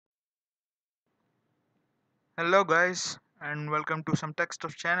Hello guys and welcome to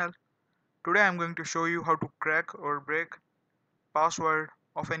SomeTechStuff channel. Today I'm going to show you how to crack or break password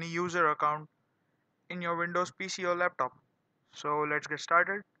of any user account in your Windows PC or laptop. So let's get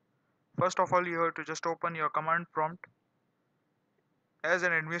started. First of all, you have to just open your command prompt as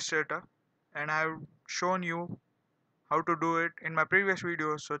an administrator, and I have shown you how to do it in my previous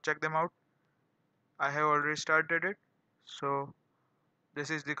videos, so check them out. I have already started it. So this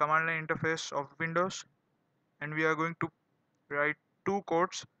is the command line interface of Windows, and we are going to write two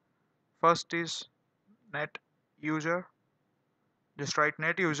codes. First is net user. Just write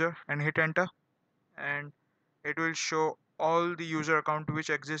net user and hit enter, and it will show all the user account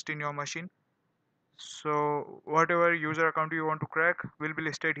which exist in your machine. So whatever user account you want to crack will be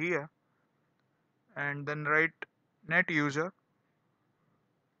listed here, and then write net user,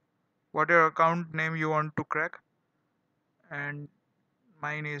 whatever account name you want to crack, and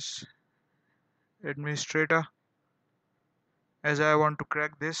mine is administrator as I want to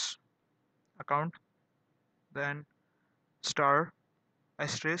crack this account. Then star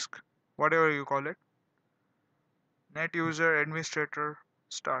asterisk, whatever you call it, net user administrator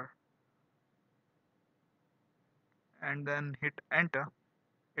star, and then hit enter.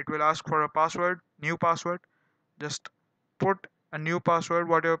 It will ask for a password, new password. Just put a new password,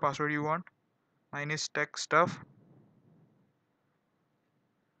 whatever password you want. Mine is tech stuff.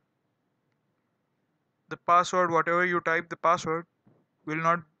 The password, whatever you type, the password will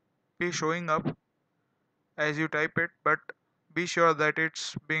not be showing up as you type it, but be sure that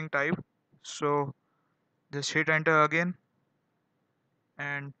it's being typed. So just hit enter again,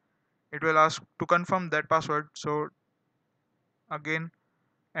 and it will ask to confirm that password. So again,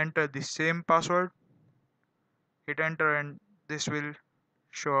 enter the same password, hit enter, and this will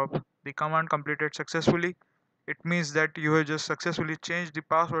show up. The command completed successfully. It means that you have just successfully changed the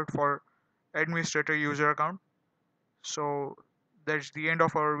password for administrator user account. So that's the end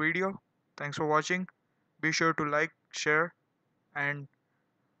of our video. Thanks for watching. Be sure to like, share, and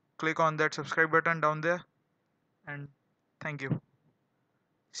click on that subscribe button down there. And thank you.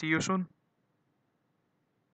 See you soon.